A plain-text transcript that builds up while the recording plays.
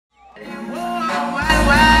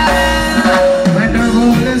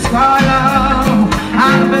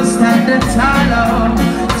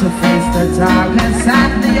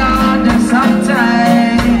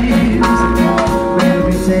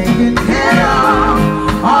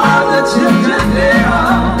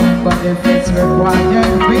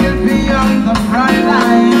required will be on the front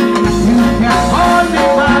line. You can hold me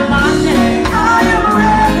by my name. I am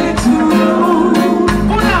ready to rule.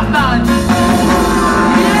 Pull up, man.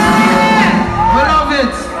 Yeah! We love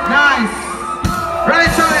it. Nice.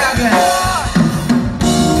 Right away again.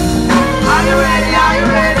 Are you ready? Are you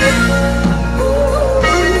ready?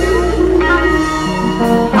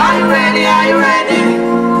 Are you ready? Are you ready?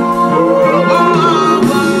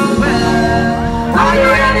 Are you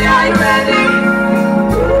ready? Are you ready?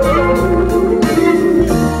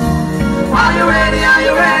 Are you ready? Are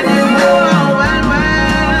you ready? Well,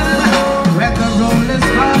 when the roll is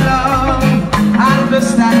follow, I'll be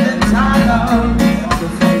standing tall to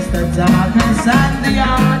face the darkness and the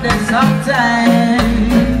hardest of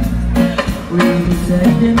time. We'll be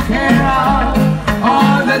taking care of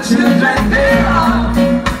all the children thereof.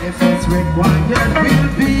 If it's required, we'll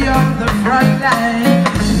be on the front line.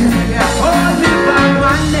 You can hold me by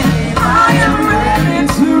my name. I am ready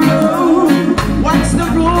to rule. Once the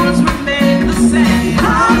rules remain the same,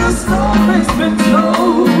 how the story's been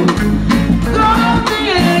told. Call me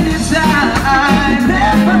anytime,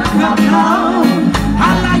 never come home.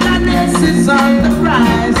 Our lioness is on the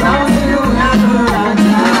rise, I'll still have her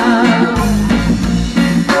down.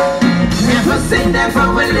 Never say never,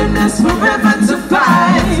 willingness forever to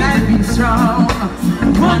fight and be strong.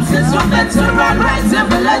 Once it's from better and right,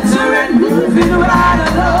 every letter and moving right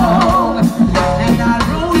along. And I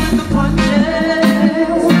roll with the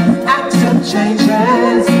punches, action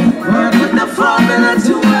changes, work with the formula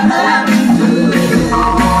to what I have to do.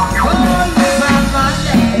 Hold me by my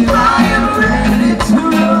name, I am ready to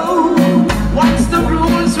roll. Once the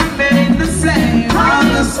rules remain the same, how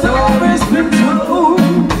the story's been told.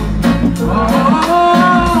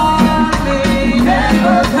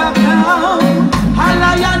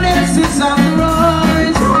 Lioness is on the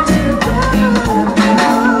rise.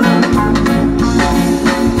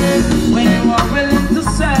 When you are willing to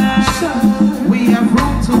serve, we have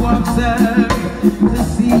room to observe, to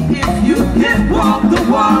see if you can walk the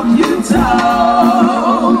walk you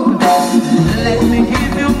talk. Let me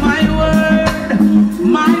give you my word,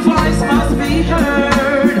 my voice must be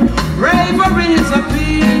heard. Bravery is a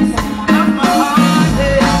piece of my heart.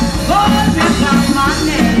 Lord, become my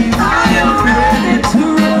name. I am ready to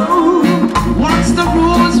rule. Once the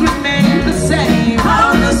rules remain the same,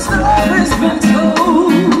 how the story's been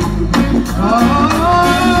told. Oh,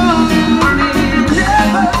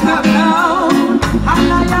 never come down. Our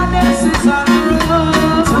lioness is on the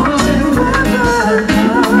road.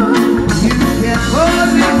 You can hold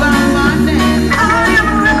me by my name. I am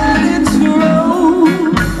ready to roll.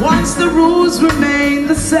 Once the rules remain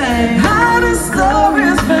the same, how the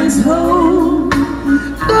story's been told.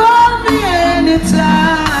 Call me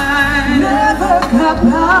anytime, never come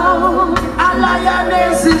out. Our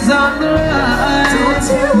lioness is on the rise. Don't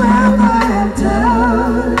you ever